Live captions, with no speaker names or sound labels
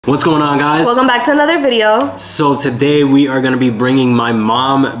What's going on, guys? Welcome back to another video. So today we are going to be bringing my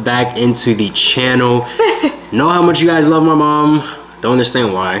mom back into the channel. Know how much you guys love my mom. Don't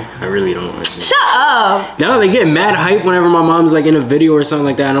understand why. I really don't. Shut up. No, they get mad hype whenever my mom's like in a video or something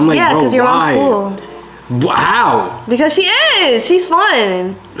like that. And I'm like, yeah, bro, because your why? mom's cool. How? Because she is. She's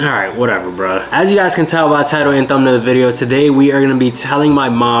fun. Alright, whatever, bro. As you guys can tell by the title and thumbnail of the video, today we are going to be telling my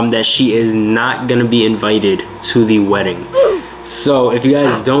mom that she is not going to be invited to the wedding. So, if you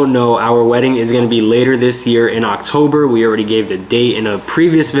guys don't know, our wedding is going to be later this year in October. We already gave the date in a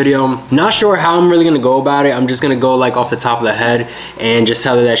previous video. Not sure how I'm really going to go about it. I'm just going to go like off the top of the head and just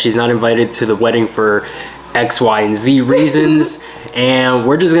tell her that she's not invited to the wedding for X, Y, and Z reasons. And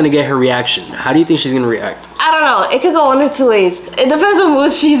we're just gonna get her reaction. How do you think she's gonna react? I don't know. It could go one of two ways. It depends on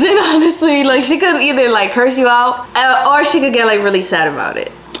mood she's in, honestly. Like, she could either like curse you out or she could get like really sad about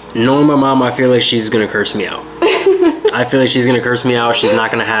it. Knowing my mom, I feel like she's gonna curse me out. I feel like she's gonna curse me out. She's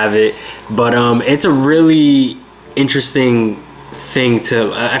not gonna have it. But it's a really interesting thing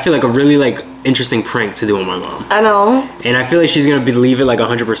to, I feel like a really like interesting prank to do on my mom. I know. And I feel like she's gonna believe it like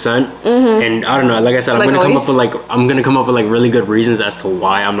 100%. And I don't know, like I said, I'm gonna come up with like really good reasons as to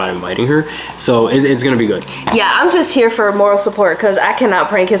why I'm not inviting her. So it's gonna be good. Yeah, I'm just here for moral support because I cannot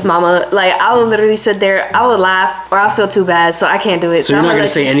prank his mama. Like, I would literally sit there, I would laugh, or I'll feel too bad, so I can't do it. So you're not gonna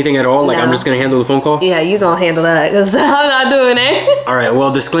say anything at all? Like, no. I'm just gonna handle the phone call? Yeah, you gonna handle that because I'm not doing it. All right,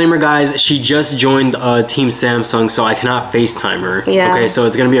 well, disclaimer, guys, she just joined Team Samsung, so I cannot FaceTime her. Yeah. Okay, so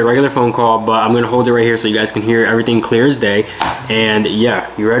it's gonna be a regular phone call, but I'm gonna hold it right here so you guys can hear everything clear as day. And yeah,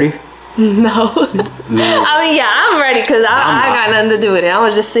 you ready? No. I mean, yeah, I'm ready because I got nothing to do with it. I'm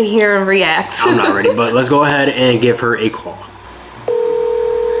gonna just sit here and react. I'm not ready, but let's go ahead and give her a call.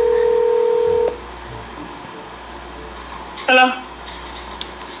 Hello.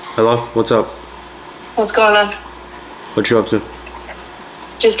 Hello, what's up? What's going on? What you up to?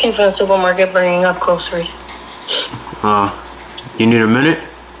 Just came from the supermarket bringing up groceries. You need a minute?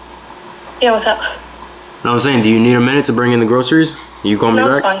 Yeah, what's up? No, I was saying, do you need a minute to bring in the groceries? You call me back?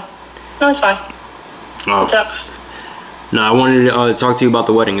 No, it's fine. No, it's fine. Oh. What's up? No, I wanted to talk to you about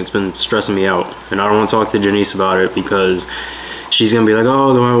the wedding. It's been stressing me out. And I don't want to talk to Janiece about it because she's going to be like,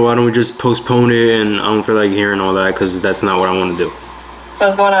 oh, why don't we just postpone it? And I don't feel like hearing all that because that's not what I want to do.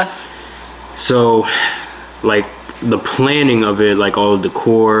 What's going on? So, like, the planning of it, like all the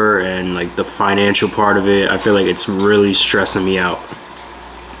decor and like the financial part of it, I feel like it's really stressing me out.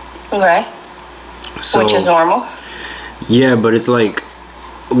 Okay. So, which is normal. Yeah, but it's like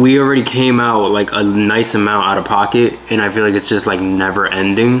we already came out like a nice amount out of pocket, and I feel like it's just like never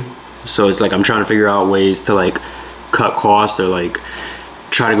ending. So it's like I'm trying to figure out ways to like cut costs or like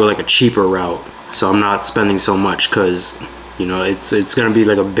try to go like a cheaper route, so I'm not spending so much, because you know it's gonna be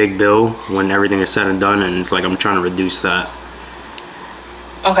like a big bill when everything is said and done, and it's like I'm trying to reduce that.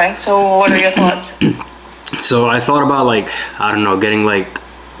 Okay, so what are your thoughts? So I thought about like, I don't know, getting like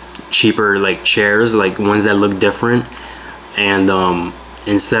cheaper like chairs, like ones that look different, and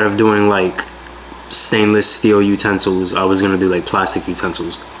instead of doing like stainless steel utensils, I was gonna do like plastic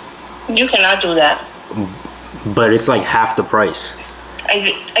utensils. You cannot do that. But it's like half the price.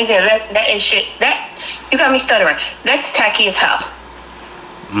 I said that is shit. That, you got me stuttering. That's tacky as hell.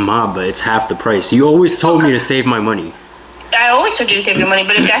 Ma, but it's half the price. You always told me to save my money. I always told you to save your money,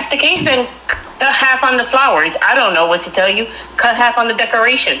 but if that's the case, then cut half on the flowers. I don't know what to tell you. Cut half on the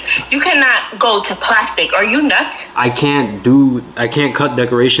decorations. You cannot go to plastic. Are you nuts? I can't cut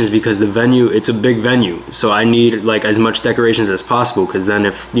decorations because the venue, it's a big venue. So I need like as much decorations as possible, because then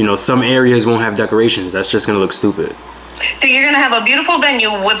if, you know, some areas won't have decorations, that's just gonna look stupid. So you're gonna have a beautiful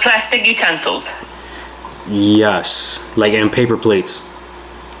venue with plastic utensils? Yes, like, and paper plates.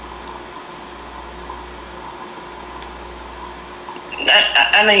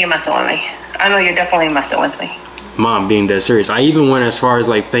 I know you're messing with me. I know you're definitely messing with me. Mom, being dead serious. I even went as far as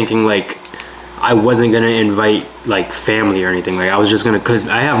like thinking like I wasn't gonna invite like family or anything. Like I was just gonna, cause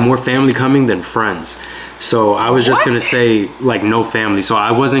I have more family coming than friends. So I was just gonna say like no family. So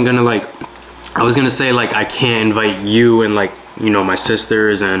I wasn't gonna like, I was gonna say like I can't invite you and like, you know, my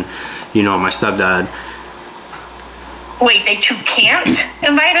sisters and, you know, my stepdad. Wait, that you can't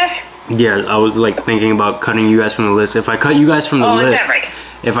invite us? Yeah, I was like thinking about cutting you guys from the list. If I cut you guys from the list, is that right?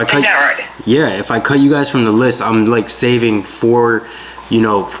 If I cut, is that right? Yeah, if I cut you guys from the list, I'm like saving four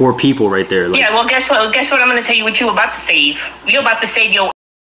people right there. Like, yeah, well, guess what? Guess what? I'm gonna tell you what you're about to save. You're about to save your.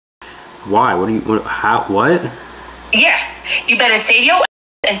 Why? What do you? What? Yeah, you better save your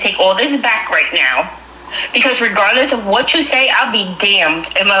and take all this back right now, because regardless of what you say, I'll be damned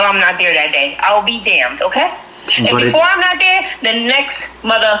if I'm not there that day. I'll be damned. Okay. And but before I'm not there, the next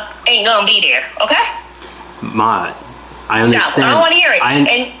mother ain't gonna be there, okay? Ma, I understand. No, I don't want to hear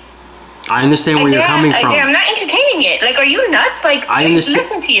it. I understand where you're coming from. I'm not entertaining it. Like, are you nuts? Like, I understand.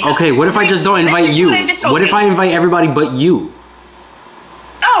 Listen to yourself. Okay, what if I just don't invite you? What if I invite everybody but you?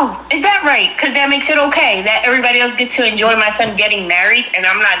 Oh, is that right? Because that makes it okay that everybody else gets to enjoy my son getting married and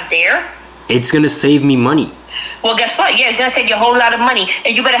I'm not there? It's going to save me money. Well, guess what? Yeah, it's going to save you a whole lot of money.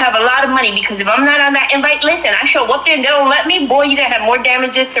 And you better have a lot of money because if I'm not on that invite list and I show up there and they don't let me, boy, you're going to have more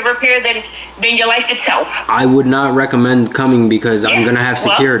damages to repair than your life itself. I would not recommend coming because I'm going to have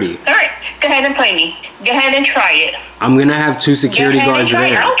security. Well, all right, go ahead and play me. Go ahead and try it. I'm going to have 2 security guards there.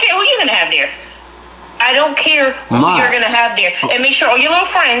 I don't care who you're going to have there. I don't care who you're going to have there. And make sure all your little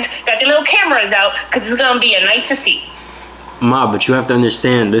friends got their little cameras out because it's going to be a night to see. Ma, but you have to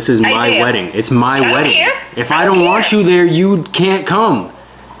understand, this is my wedding. It's my wedding. Care. If I don't want you there, you can't come.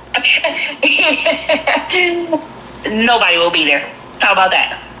 Nobody will be there. How about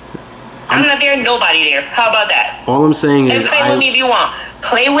that? I'm not there, nobody there. How about that? All I'm saying is, play with me if you want.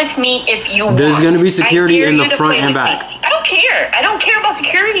 Play with me if you want. There's going to be security in the front and back. I don't care. I don't care about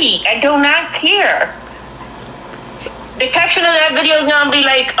security. I do not care. The caption of that video is gonna be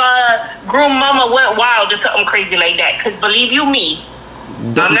like, groom mama went wild or something crazy like that. Cause believe you me,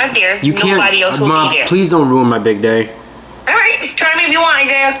 I'm not there. Nobody else will be there. Please don't ruin my big day. Alright, try me if you want,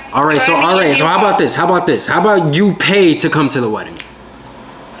 Isaiah. Alright, so how about this? How about you pay to come to the wedding?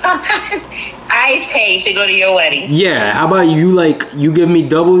 I pay to go to your wedding. Yeah, how about you give me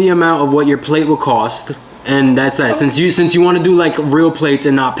double the amount of what your plate will cost. And that's that. Since you want to do like real plates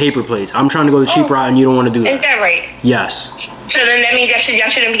and not paper plates, I'm trying to go the cheap route, and you don't want to do that. Is that right? Yes. So then that means y'all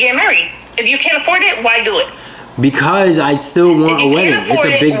shouldn't be getting married. If you can't afford it, why do it? Because I still want a wedding. It's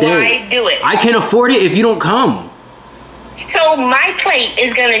a big day. Why do it? I can't afford it if you don't come. So my plate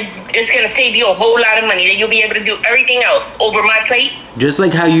is gonna save you a whole lot of money. That you'll be able to do everything else over my plate. Just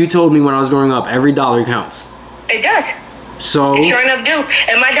like how you told me when I was growing up, every dollar counts. It does. So sure enough do.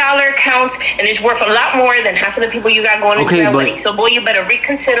 And my dollar counts and it's worth a lot more than half of the people you got going into that wedding. So boy, you better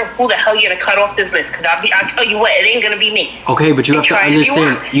reconsider who the hell you're gonna cut off this list, because I'll tell you what, it ain't gonna be me. Okay, but you have to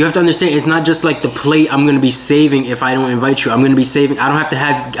understand, it's not just like the plate I'm gonna be saving if I don't invite you. I'm gonna be saving. I don't have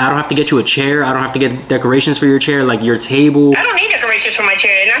to get you a chair. I don't have to get decorations for your chair, like your table. I don't need decorations for my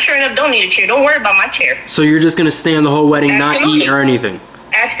chair, and I sure enough don't need a chair. Don't worry about my chair. So you're just gonna stay on the whole wedding, not eat or anything?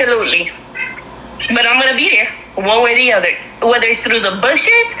 Absolutely. But I'm gonna be there, one way or the other. Whether it's through the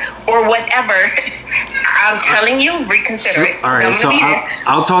bushes or whatever, I'm telling you, reconsider it. All right, so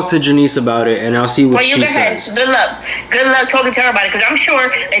I'll talk to Janiece about it, and I'll see what she says. Good luck. Good luck talking to her about it, because I'm sure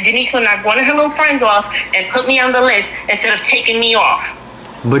that Janiece will knock one of her little friends off and put me on the list instead of taking me off.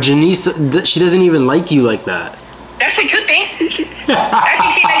 But Janiece, she doesn't even like you like that. That's what you think. I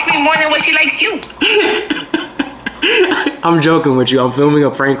think she likes me more than what she likes you. I'm joking with you. I'm filming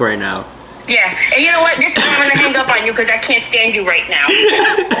a prank right now. Yeah, and you know what? This is why I'm gonna hang up on you, because I can't stand you right now.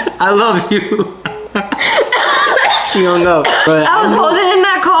 I love you. She hung up. But I was holding in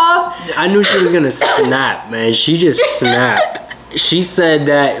that cough. I knew she was gonna snap, man. She just snapped. She said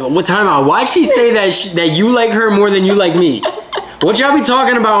that. What time out? Why'd she say that you like her more than you like me? What y'all be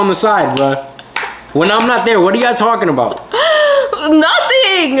talking about on the side, bruh? When I'm not there, what are y'all talking about?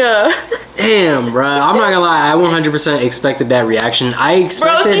 Nothing. Damn, bruh. I'm not gonna lie. I 100% expected that reaction. I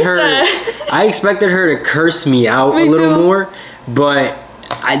expected her to curse me out a little more, but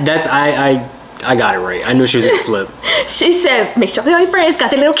I got it right. I knew she was gonna flip. She said, make sure all your friends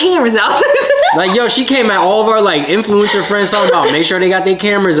got their little cameras out. Like, yo, she came at all of our, like, influencer friends talking about make sure they got their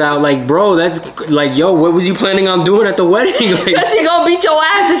cameras out. Like, bro, that's, like, yo, what was you planning on doing at the wedding? Like, because she gonna beat your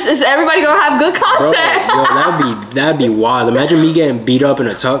ass. It's everybody gonna have good content. Bro, yo, that'd be wild. Imagine me getting beat up in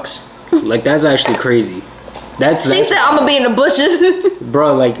a tux. Like, that's actually crazy. She said, I'm gonna be in the bushes.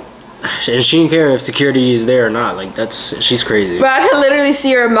 Bro, like, and she didn't care if security is there or not. Like, she's crazy. Bro, I can literally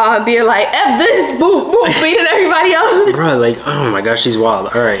see her mom being like, F this, boop, boop, beating everybody else. Bro, like, oh my gosh, she's wild.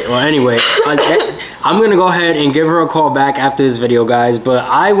 All right, well, anyway, I'm gonna go ahead and give her a call back after this video, guys, but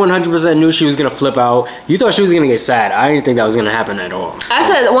I 100% knew she was gonna flip out. You thought she was gonna get sad. I didn't think that was gonna happen at all. I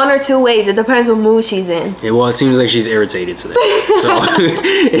said one or two ways. It depends what mood she's in. Yeah, well, it seems like she's irritated today. So,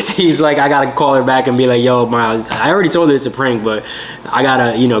 it seems like I gotta call her back and be like, yo, Miles, I already told her it's a prank, but I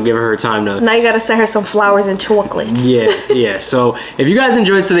gotta, you know, give her time to... Now you gotta send her some flowers and chocolates. Yeah. So if you guys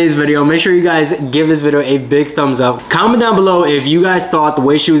enjoyed today's video, make sure you guys give this video a big thumbs up. Comment down below if you guys thought the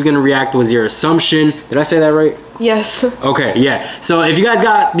way she was gonna react was your assumption. Did I say that right? Yes. Okay, yeah. So if you guys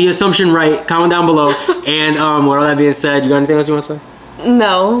got the assumption right, comment down below. And with all that being said, you got anything else you want to say?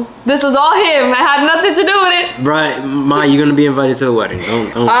 No, this was all him. I had nothing to do with it. Right, Ma, you're gonna be invited to the wedding.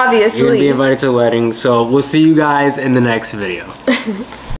 Don't, obviously. You're gonna be invited to the wedding. So we'll see you guys in the next video.